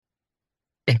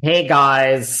Hey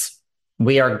guys,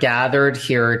 we are gathered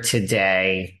here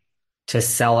today to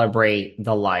celebrate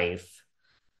the life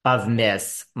of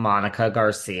Miss Monica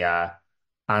Garcia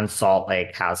on Salt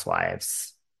Lake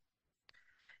Housewives.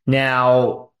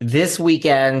 Now, this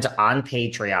weekend on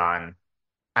Patreon,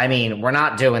 we're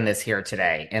not doing this here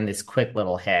today in this quick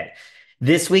little hit.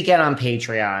 This weekend on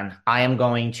Patreon, I am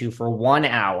going to, for 1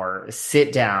 hour,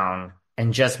 sit down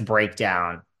and just break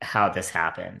down how this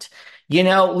happened.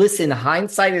 Listen,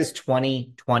 hindsight is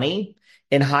 2020.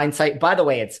 In hindsight, by the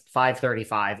way, it's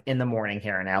 5:35 in the morning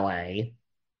here in LA.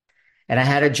 And I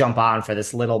had to jump on for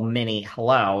this little mini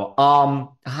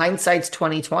hello. Hindsight's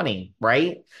 2020,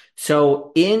 right?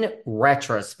 So in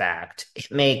retrospect, it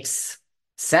makes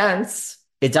sense.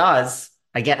 It does.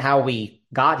 I get how we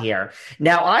got here.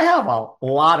 Now, I have a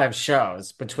lot of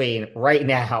shows between right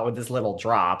now with this little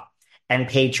drop and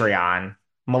Patreon.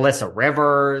 Melissa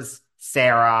Rivers,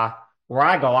 Sarah, where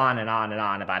I go on and on and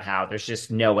on about how there's just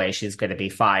no way she's going to be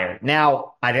fired.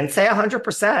 Now, I didn't say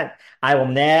 100%. I will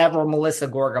never Melissa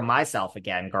Gorga myself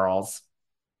again, girls.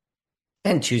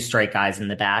 And two straight guys in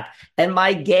the back. And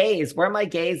my gays, where are my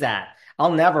gays at?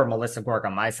 I'll never Melissa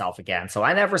Gorga myself again. So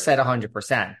I never said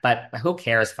 100%, but who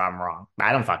cares if I'm wrong?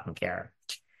 I don't fucking care.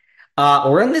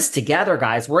 We're in this together,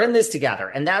 guys. We're in this together.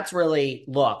 And that's really,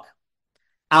 look,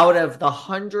 out of the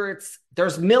hundreds,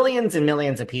 there's millions and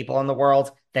millions of people in the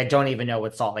world that don't even know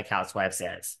what Salt Lake Housewives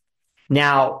is.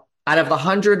 Now, out of the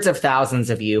hundreds of thousands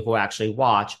of you who actually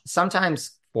watch,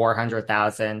 sometimes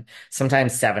 400,000,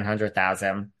 sometimes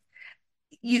 700,000,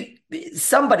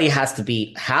 somebody has to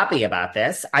be happy about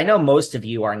this. I know most of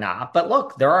you are not, but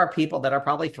look, there are people that are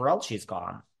probably thrilled she's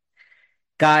gone.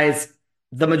 Guys,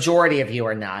 the majority of you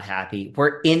are not happy.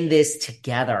 We're in this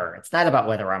together. It's not about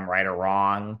whether I'm right or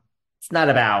wrong.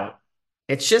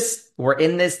 It's just we're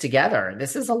in this together.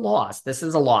 This is a loss. This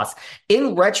is a loss.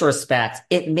 In retrospect,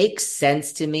 it makes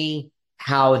sense to me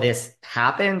how this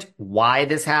happened, why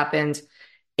this happened,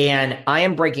 and I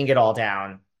am breaking it all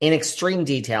down in extreme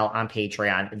detail on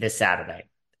Patreon this Saturday.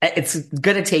 It's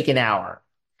going to take an hour.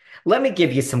 Let me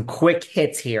give you some quick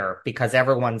hits here because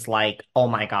everyone's like, oh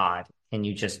my God, can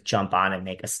you just jump on and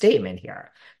make a statement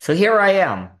here? So here I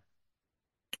am.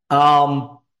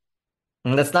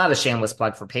 And that's not a shameless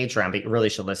plug for Patreon, but you really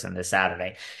should listen this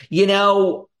Saturday. You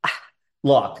know,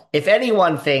 Look, if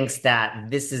anyone thinks that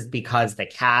this is because the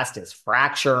cast is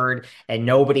fractured and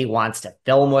nobody wants to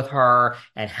film with her,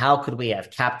 and how could we have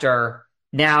kept her?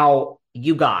 Now,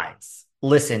 you guys,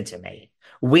 listen to me.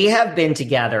 We have been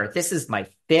together. This is my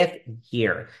fifth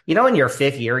year. In your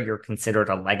fifth year, you're considered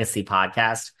a legacy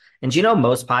podcast. And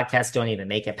most podcasts don't even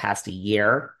make it past a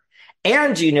year.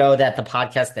 And that the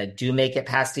podcasts that do make it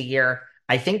past a year,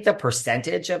 I think the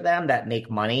percentage of them that make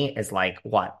money is like,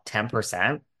 what,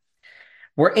 10%?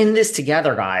 We're in this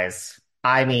together, guys.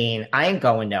 I ain't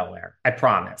going nowhere. I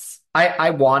promise. I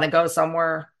want to go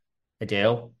somewhere. I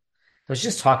do. I was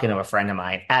just talking to a friend of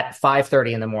mine at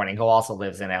 5:30 in the morning who also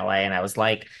lives in LA. And I was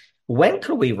like, when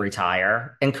could we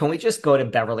retire? And can we just go to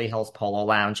Beverly Hills Polo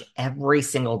Lounge every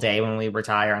single day when we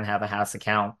retire and have a house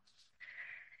account?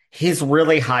 He's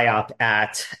really high up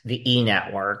at the E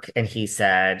Network. And he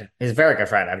said, he's a very good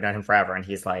friend. I've known him forever. And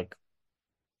he's like,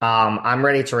 I'm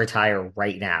ready to retire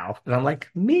right now. And I'm like,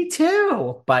 me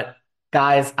too. But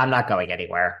guys, I'm not going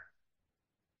anywhere.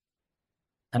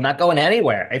 I'm not going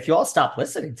anywhere. If you all stop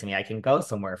listening to me, I can go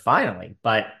somewhere finally,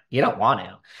 but you don't want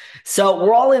to. So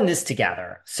we're all in this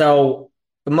together. So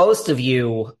my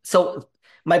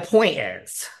point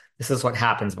is, this is what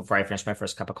happens before I finish my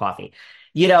first cup of coffee.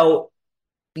 You know,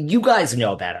 you guys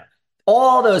know better.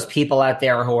 All those people out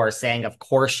there who are saying, of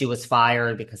course she was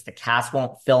fired because the cast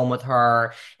won't film with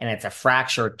her and it's a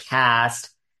fractured cast.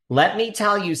 Let me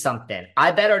tell you something.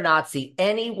 I better not see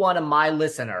any one of my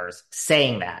listeners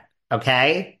saying that.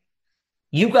 Okay?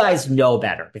 You guys know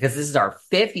better because this is our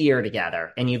fifth year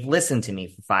together and you've listened to me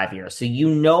for 5 years. So you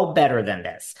know better than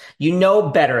this. You know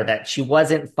better that she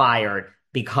wasn't fired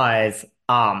because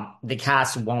the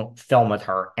cast won't film with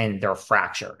her and they're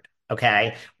fractured.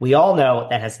 Okay. We all know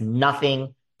that has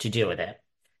nothing to do with it.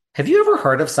 Have you ever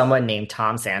heard of someone named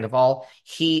Tom Sandoval?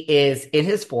 He is in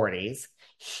his 40s.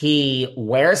 He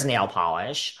wears nail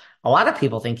polish. A lot of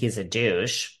people think he's a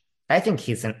douche. I think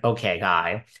he's an okay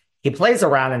guy. He plays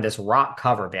around in this rock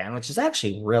cover band, which is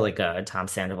actually really good. Tom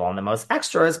Sandoval and the Most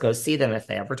Extras. Go see them if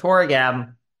they ever tour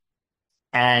again.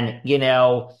 And,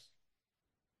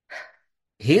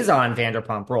 he's on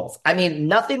Vanderpump Rules.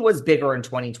 Nothing was bigger in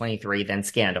 2023 than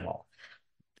Scandal,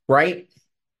 right?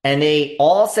 And they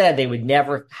all said they would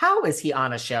never. How is he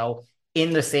on a show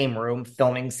in the same room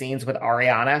filming scenes with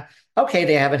Ariana? Okay,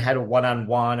 they haven't had a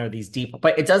one-on-one or these deep,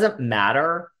 but it doesn't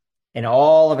matter. And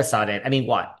all of a sudden, I mean,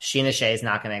 what? Sheena Shea is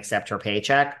not going to accept her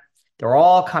paycheck. They're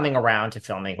all coming around to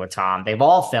filming with Tom. They've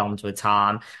all filmed with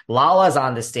Tom. Lala's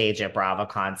on the stage at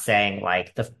BravoCon saying,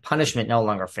 like, the punishment no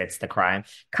longer fits the crime.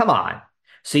 Come on.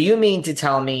 So you mean to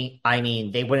tell me, I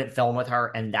mean, they wouldn't film with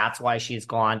her and that's why she's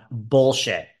gone?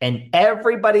 Bullshit. And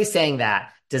everybody saying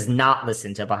that does not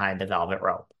listen to Behind the Velvet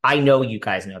Rope. I know you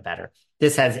guys know better.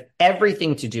 This has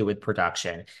everything to do with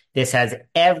production. This has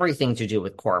everything to do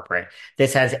with corporate.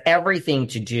 This has everything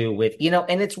to do with,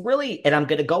 and it's really, and I'm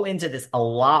going to go into this a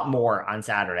lot more on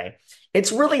Saturday.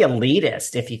 It's really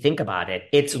elitist if you think about it.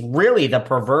 It's really the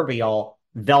proverbial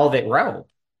velvet rope,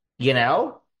 you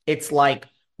know? It's like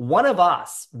one of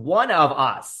us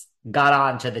got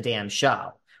onto the damn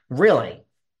show. Really.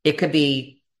 It could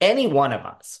be any one of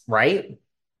us, right?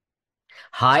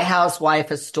 Hi, housewife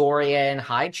historian.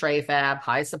 Hi, Treyfab.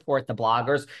 Hi, support the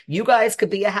bloggers. You guys could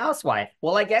be a housewife.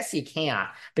 Well, I guess you can't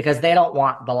because they don't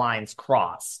want the lines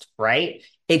crossed, right?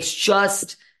 It's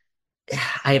just,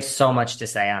 I have so much to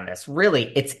say on this. Really,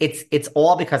 it's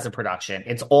all because of production.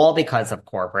 It's all because of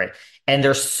corporate. And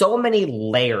there's so many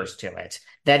layers to it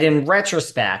that in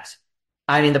retrospect,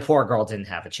 I mean, the poor girl didn't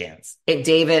have a chance.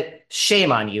 David,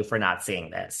 shame on you for not seeing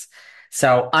this.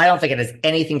 So I don't think it has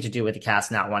anything to do with the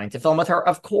cast not wanting to film with her.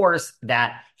 Of course,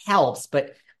 that helps.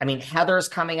 But I mean, Heather's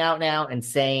coming out now and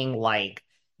saying, like,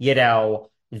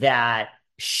 that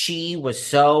she was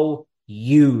so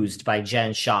used by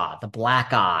Jen Shah, the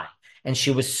black eye, and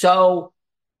she was so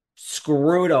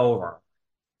screwed over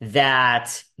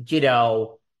that,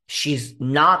 she's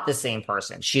not the same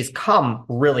person. She's come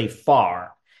really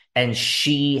far and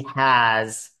she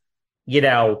has, you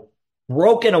know,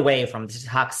 broken away from the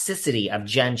toxicity of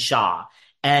Jen Shah.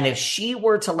 And if she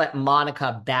were to let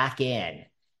Monica back in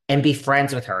and be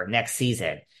friends with her next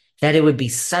season, that it would be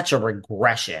such a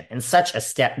regression and such a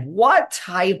step. What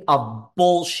type of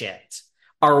bullshit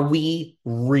are we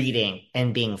reading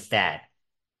and being fed?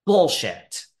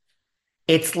 Bullshit.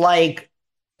 It's like,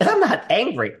 and I'm not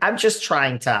angry. I'm just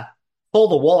trying to pull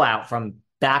the wool out from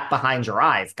back behind your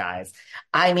eyes, guys.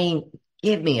 I mean,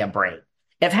 give me a break.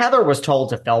 If Heather was told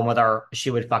to film with her,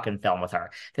 she would fucking film with her.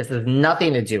 This has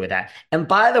nothing to do with that. And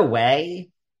by the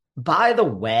way,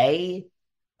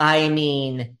 I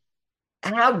mean,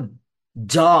 how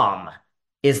dumb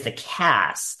is the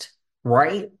cast,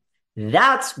 right?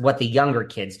 That's what the younger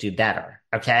kids do better,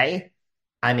 okay?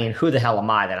 I mean, who the hell am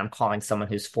I that I'm calling someone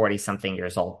who's 40 something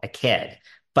years old a kid?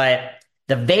 But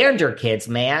the Vander kids,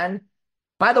 man.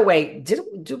 By the way, did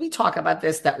we talk about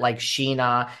this that like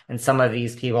Sheena and some of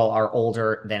these people are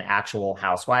older than actual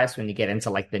housewives when you get into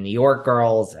like the New York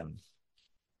girls and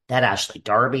that Ashley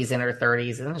Darby's in her 30s.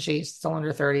 Isn't she still in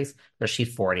her 30s? Or is she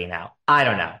 40 now? I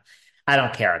don't know. I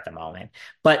don't care at the moment.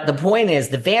 But the point is,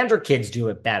 the Vander kids do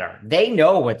it better. They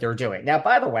know what they're doing. Now,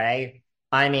 by the way,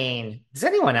 I mean, does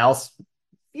anyone else, if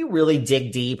you really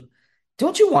dig deep,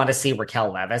 don't you want to see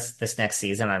Raquel Leviss this next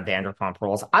season on Vanderpump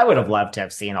Rules? I would have loved to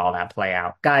have seen all that play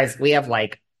out. Guys, we have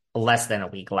like less than a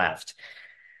week left.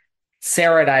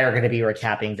 Sarah and I are going to be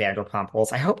recapping Vanderpump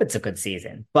Rules. I hope it's a good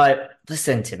season. But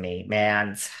listen to me,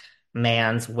 man's,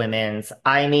 women's.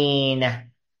 I mean,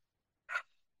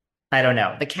 I don't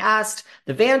know. The cast,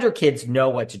 the Vander kids know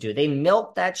what to do. They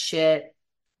milk that shit.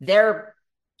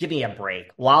 Give me a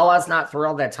break. Lala's not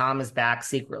thrilled that Tom is back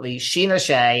secretly. Sheena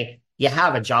Shea, you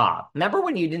have a job. Remember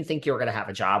when you didn't think you were going to have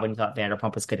a job when you thought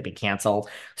Vanderpump was going to be canceled?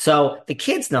 So the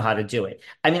kids know how to do it.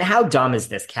 I mean, how dumb is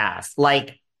this cast?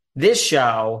 Like, this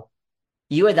show,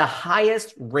 you had the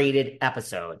highest rated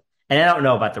episode. And I don't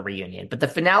know about the reunion, but the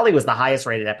finale was the highest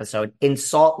rated episode in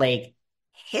Salt Lake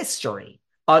history,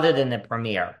 other than the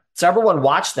premiere. So everyone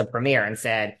watched the premiere and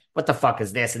said, what the fuck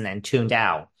is this? And then tuned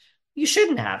out. You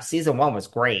shouldn't have. Season 1 was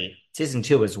great. Season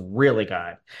 2 was really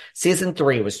good. Season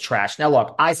 3 was trash. Now,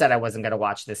 look, I said I wasn't going to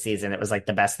watch this season. It was like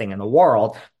the best thing in the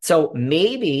world. So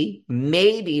maybe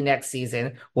next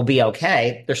season will be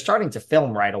okay. They're starting to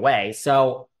film right away.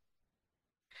 So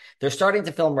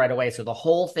the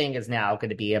whole thing is now going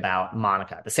to be about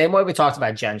Monica. The same way we talked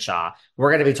about Jen Shah,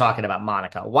 we're going to be talking about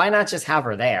Monica. Why not just have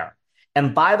her there?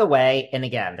 And by the way, and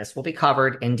again, this will be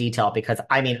covered in detail because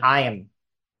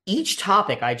each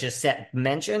topic I just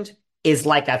mentioned is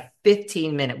like a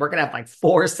 15-minute. We're going to have like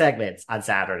 4 segments on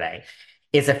Saturday.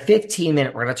 It's a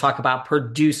 15-minute. We're going to talk about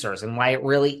producers and why it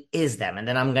really is them. And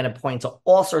then I'm going to point to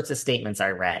all sorts of statements I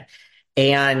read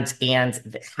and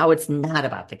how it's not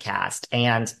about the cast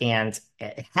and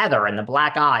Heather and the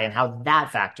black eye and how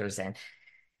that factors in.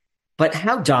 But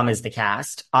how dumb is the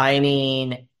cast? I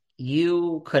mean,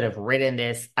 you could have written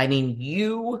this. I mean,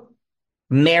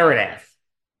 Meredith,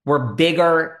 were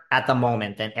bigger at the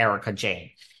moment than Erica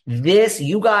Jane.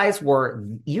 You guys were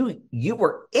you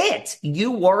were it.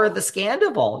 You were the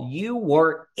scandal. You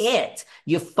were it.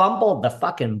 You fumbled the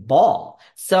fucking ball.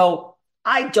 So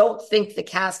I don't think the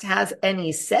cast has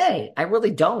any say. I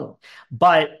really don't.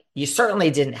 But you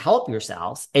certainly didn't help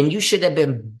yourselves, and you should have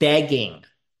been begging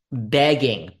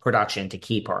production to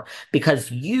keep her because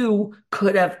you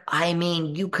could have, I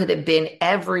mean, you could have been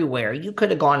everywhere. You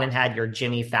could have gone and had your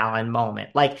Jimmy Fallon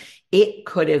moment. Like it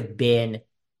could have been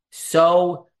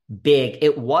so big.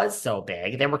 It was so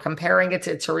big. They were comparing it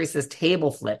to Teresa's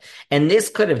table flip. And this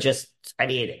could have just, I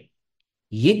mean,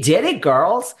 you did it,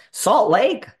 girls. Salt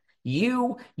Lake.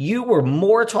 You were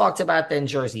more talked about than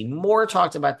Jersey, more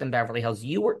talked about than Beverly Hills.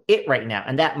 You were it right now.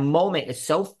 And that moment is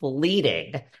so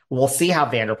fleeting. We'll see how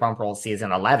Vanderpump Rules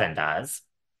season 11 does.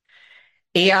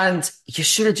 And you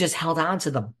should have just held on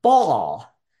to the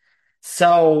ball.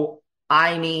 So,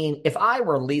 I mean, if I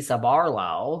were Lisa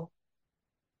Barlow,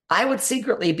 I would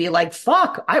secretly be like,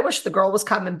 fuck, I wish the girl was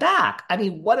coming back. I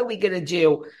mean, what are we going to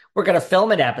do? We're going to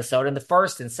film an episode, and the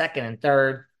first and second and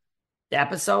third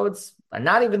episodes,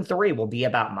 not even three, will be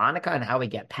about Monica and how we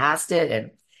get past it.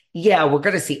 And yeah, we're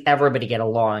going to see everybody get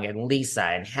along, and Lisa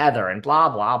and Heather and blah,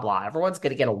 blah, blah. Everyone's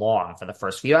going to get along for the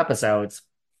first few episodes.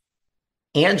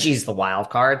 Angie's the wild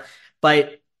card.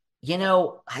 But,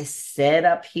 I said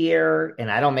up here, and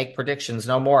I don't make predictions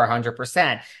no more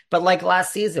 100%. But like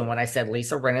last season when I said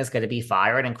Lisa Rinna's going to be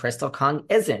fired and Crystal Kung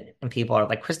isn't, and people are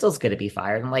like, Crystal's going to be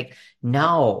fired. I'm like,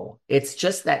 no, it's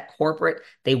just that corporate,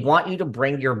 they want you to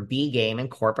bring your B game in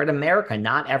corporate America.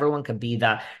 Not everyone could be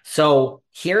the. So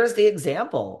here's the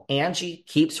example. Angie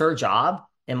keeps her job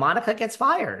and Monica gets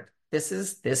fired.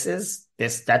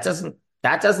 That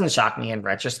doesn't shock me in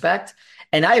retrospect.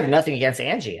 And I have nothing against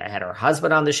Angie. I had her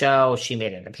husband on the show. She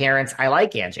made an appearance. I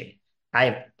like Angie. I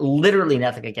have literally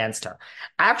nothing against her.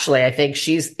 Actually, I think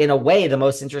she's, in a way, the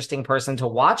most interesting person to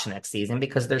watch next season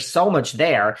because there's so much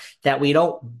there that we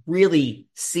don't really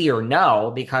see or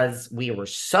know because we were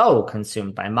so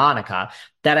consumed by Monica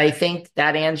that I think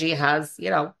that Angie has,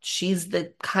 she's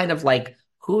the kind of like,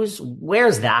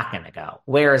 where's that going to go?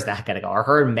 Where is that going to go? Are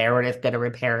her and Meredith going to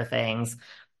repair things?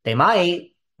 They might.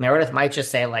 Meredith might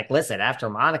just say, like, listen, after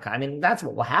Monica, I mean, that's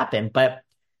what will happen, but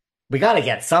we got to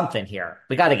get something here.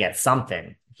 We got to get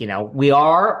something. We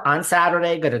are on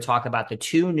Saturday going to talk about the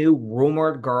two new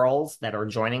rumored girls that are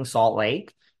joining Salt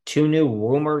Lake, two new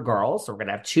rumored girls. So we're going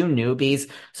to have two newbies.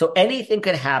 So anything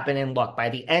could happen. And look, by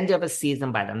the end of a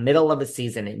season, by the middle of a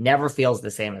season, it never feels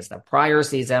the same as the prior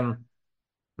season.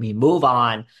 We move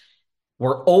on.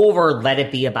 We're over Let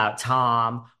It Be About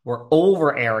Tom. We're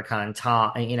over Erica and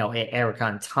Tom, Erica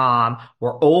and Tom.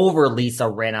 We're over Lisa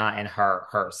Rinna and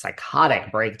her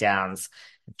psychotic breakdowns.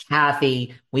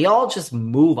 Kathy, we all just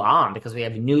move on because we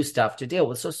have new stuff to deal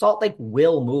with. So Salt Lake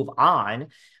will move on.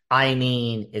 I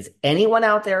mean, is anyone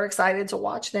out there excited to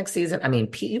watch next season? I mean,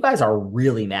 you guys are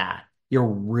really mad. You're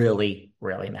really,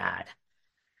 really mad.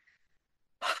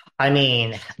 I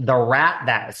mean, the rat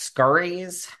that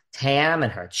scurries, Tam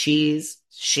and her cheese,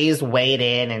 she's weighed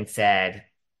in and said,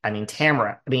 I mean,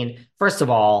 Tamara, I mean, first of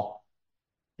all,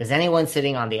 is anyone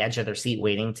sitting on the edge of their seat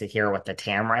waiting to hear what the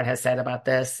Tamrat has said about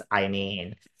this? I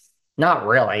mean, not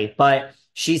really, but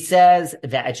she says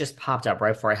that it just popped up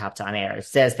right before I hopped on air. It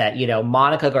says that,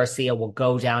 Monica Garcia will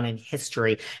go down in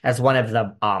history as one of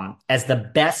as the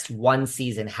best one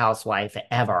season housewife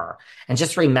ever. And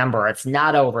just remember, it's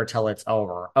not over till it's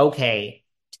over. Okay,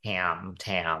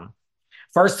 Tam.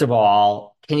 First of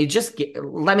all,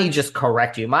 let me just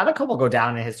correct you. Monica will go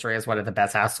down in history as one of the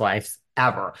best housewives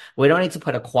ever. We don't need to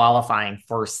put a qualifying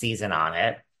first season on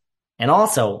it. And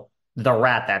also, the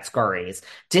rat that scurries.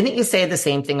 Didn't you say the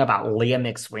same thing about Leah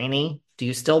McSweeney? Do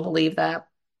you still believe that?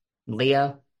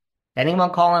 Leah?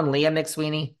 Anyone calling Leah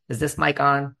McSweeney? Is this mic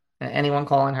on? Anyone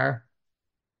calling her?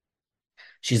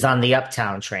 She's on the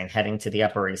Uptown train heading to the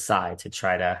Upper East Side to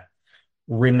try to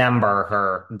remember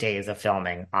her days of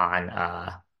filming on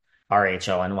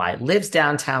RHONY. Lives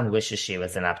downtown, wishes she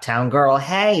was an Uptown girl.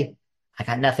 Hey, I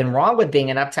got nothing wrong with being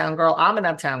an Uptown girl. I'm an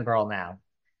Uptown girl now.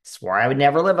 Swore I would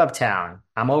never live uptown.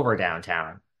 I'm over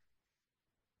downtown.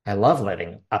 I love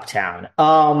living uptown.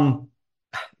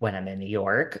 When I'm in New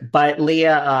York. But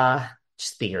Leah,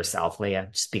 just be yourself, Leah.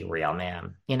 Just be real,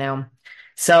 man.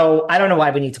 So I don't know why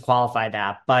we need to qualify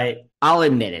that, but I'll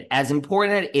admit it. As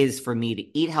important it is for me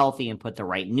to eat healthy and put the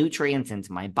right nutrients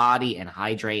into my body and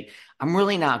hydrate, I'm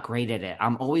really not great at it.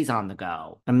 I'm always on the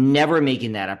go. I'm never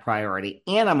making that a priority,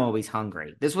 and I'm always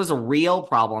hungry. This was a real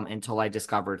problem until I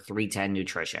discovered 310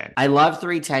 Nutrition. I love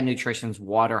 310 Nutrition's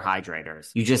water hydrators.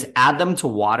 You just add them to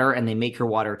water and they make your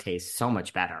water taste so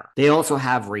much better. They also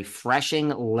have refreshing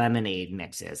lemonade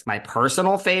mixes. My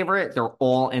personal favorite, they're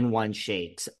all in one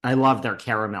shakes. I love their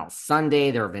caramel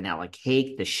sundae, their vanilla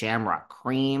cake, the shamrock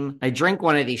cream. I drink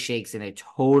one of these shakes and it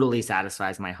totally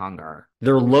satisfies my hunger.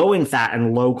 They're low in fat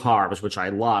and low carbs, which I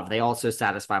love. They also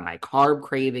satisfy my carb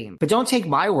craving. But don't take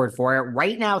my word for it.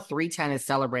 Right now, 310 is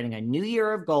celebrating a new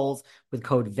year of goals with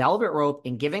code Velvet Rope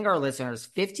and giving our listeners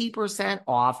 50%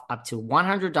 off up to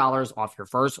 $100 off your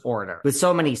first order. With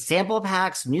so many sample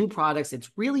packs, new products,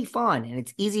 it's really fun and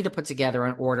it's easy to put together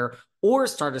an order or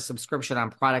start a subscription on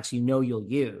products you know you'll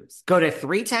use. Go to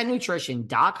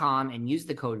 310nutrition.com and use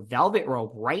the code Velvet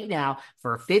Rope right now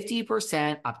for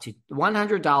 50% up to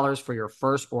 $100 for your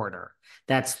first order.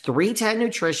 That's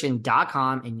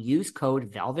 310nutrition.com and use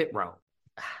code Velvet Rope.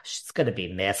 She's going to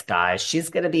be missed, guys. She's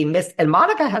going to be missed. And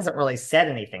Monica hasn't really said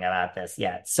anything about this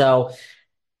yet. So,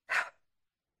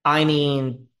 I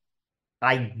mean,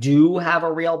 I do have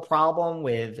a real problem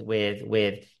with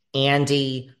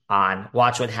Andy on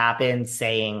Watch What Happens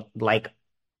saying, like,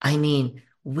 I mean,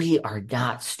 we are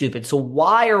not stupid. So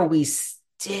why are we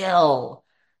still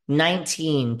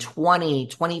 19, 20,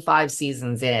 25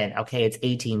 seasons in? Okay, it's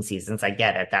 18 seasons. I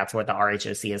get it. That's what the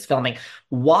RHOC is filming.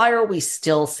 Why are we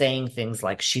still saying things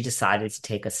like she decided to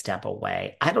take a step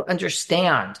away? I don't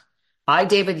understand.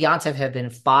 David Yontef, have been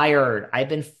fired. I've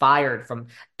been fired from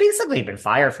basically been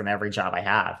fired from every job I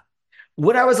have.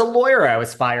 When I was a lawyer, I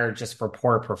was fired just for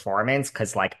poor performance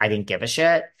because like I didn't give a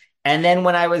shit. And then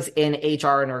when I was in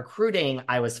HR and recruiting,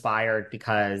 I was fired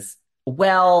because,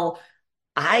 well,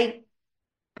 I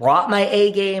brought my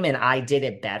A game and I did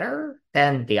it better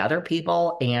than the other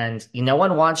people. And no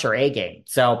one wants your A game.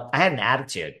 So I had an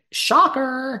attitude.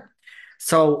 Shocker.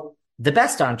 So the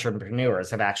best entrepreneurs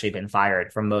have actually been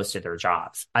fired from most of their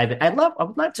jobs. I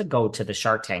would love to go to the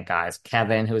Shark Tank guys.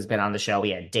 Kevin, who's been on the show, we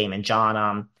had Damon John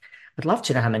on. I'd love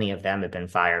to know how many of them have been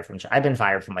fired from. I've been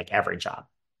fired from like every job.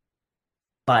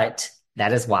 But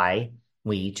that is why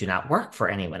we do not work for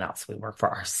anyone else. We work for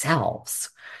ourselves.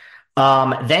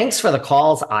 Thanks for the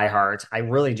calls, iHeart. I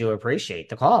really do appreciate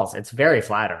the calls. It's very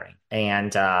flattering.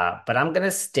 And but I'm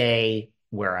gonna stay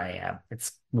where I am.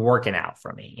 It's working out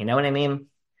for me. You know what I mean?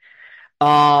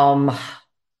 Um,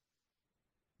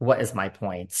 what is my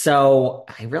point? So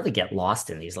I really get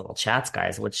lost in these little chats,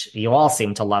 guys, which you all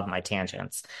seem to love my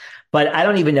tangents. But I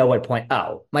don't even know what point.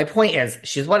 Oh, my point is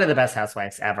she's one of the best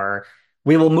housewives ever.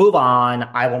 We will move on.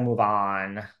 I will move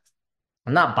on.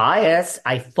 I'm not biased.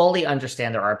 I fully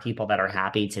understand there are people that are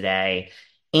happy today.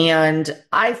 And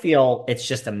I feel it's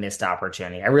just a missed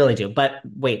opportunity. I really do. But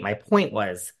wait, my point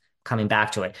was coming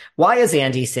back to it. Why is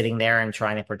Andy sitting there and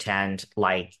trying to pretend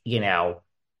like,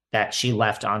 that she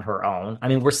left on her own? I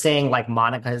mean, we're saying like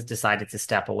Monica has decided to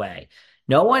step away.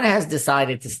 No one has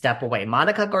decided to step away.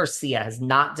 Monica Garcia has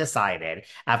not decided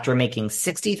after making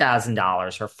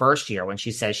 $60,000 her first year when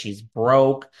she says she's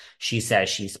broke, she says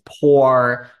she's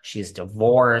poor, she's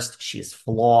divorced, she's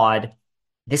flawed.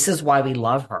 This is why we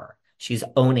love her. She's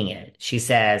owning it. She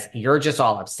says, you're just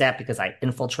all upset because I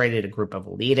infiltrated a group of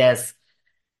elitists.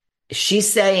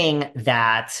 She's saying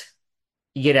that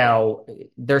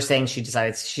they're saying she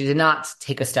did not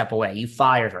take a step away. You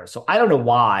fired her. So I don't know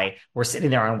why we're sitting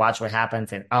there and watch what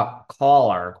happens and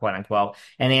call her, quote unquote.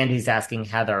 And Andy's asking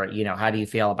Heather, how do you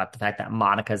feel about the fact that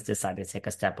Monica's decided to take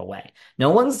a step away? No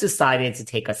one's decided to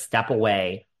take a step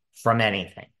away from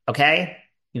anything. Okay.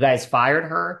 You guys fired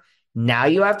her. Now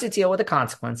you have to deal with the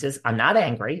consequences. I'm not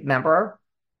angry. Remember,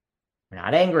 we're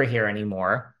not angry here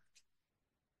anymore.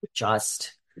 We're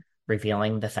just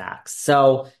revealing the facts.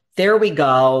 So there we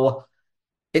go.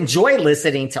 Enjoy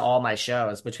listening to all my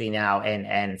shows between now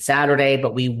and Saturday,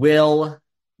 but we will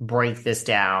break this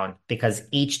down because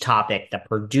each topic, the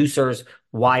producers,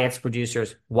 why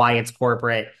it's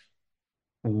corporate,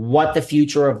 what the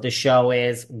future of the show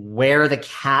is, where the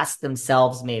cast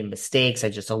themselves made mistakes. I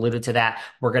just alluded to that.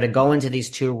 We're going to go into these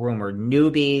two rumored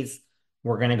newbies.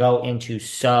 We're going to go into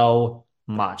so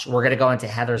much. We're going to go into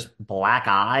Heather's black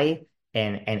eye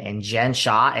and Jen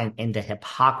Shah and the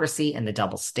hypocrisy and the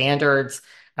double standards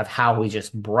of how we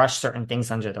just brush certain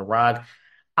things under the rug.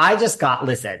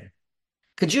 Listen,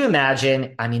 could you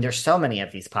imagine? I mean, there's so many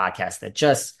of these podcasts that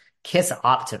just kiss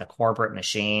up to the corporate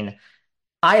machine.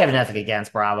 I have nothing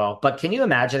against Bravo, but can you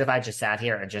imagine if I just sat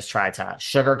here and just tried to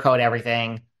sugarcoat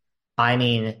everything? I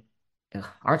mean, ugh,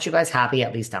 aren't you guys happy?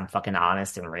 At least I'm fucking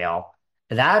honest and real.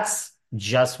 That's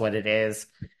just what it is.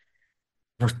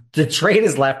 The train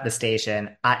has left the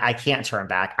station. I can't turn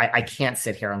back. I can't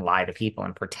sit here and lie to people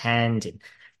and pretend. And,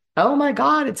 oh my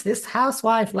God, it's this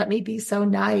housewife. Let me be so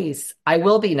nice. I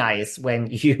will be nice when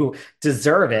you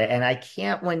deserve it, and I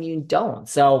can't when you don't.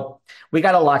 So we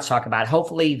got a lot to talk about.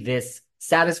 Hopefully, this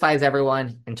satisfies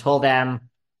everyone. Until then,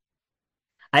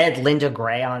 I had Linda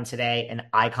Gray on today, an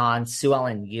icon, Sue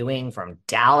Ellen Ewing from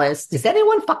Dallas. Does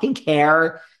anyone fucking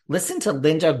care? Listen to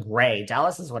Linda Gray.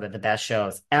 Dallas is one of the best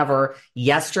shows ever.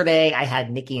 Yesterday, I had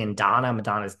Nikki and Donna,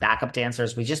 Madonna's backup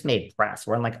dancers. We just made press.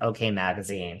 We're in like OK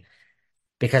Magazine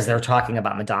because they're talking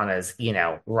about Madonna's,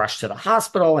 rush to the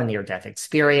hospital and near-death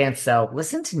experience. So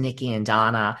listen to Nikki and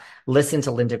Donna, listen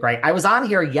to Linda Gray. I was on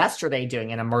here yesterday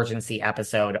doing an emergency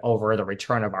episode over the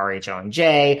return of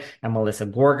RHONJ and Melissa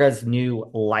Gorga's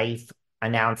new life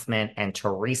announcement and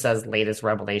Teresa's latest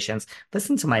revelations.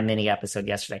 Listen to my mini episode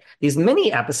yesterday. These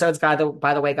mini episodes, by the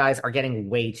way, guys, are getting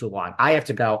way too long. I have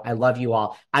to go. I love you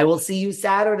all. I will see you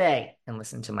Saturday and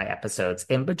listen to my episodes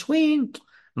in between.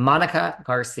 Monica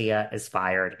Garcia is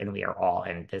fired, and we are all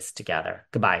in this together.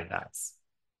 Goodbye, you guys.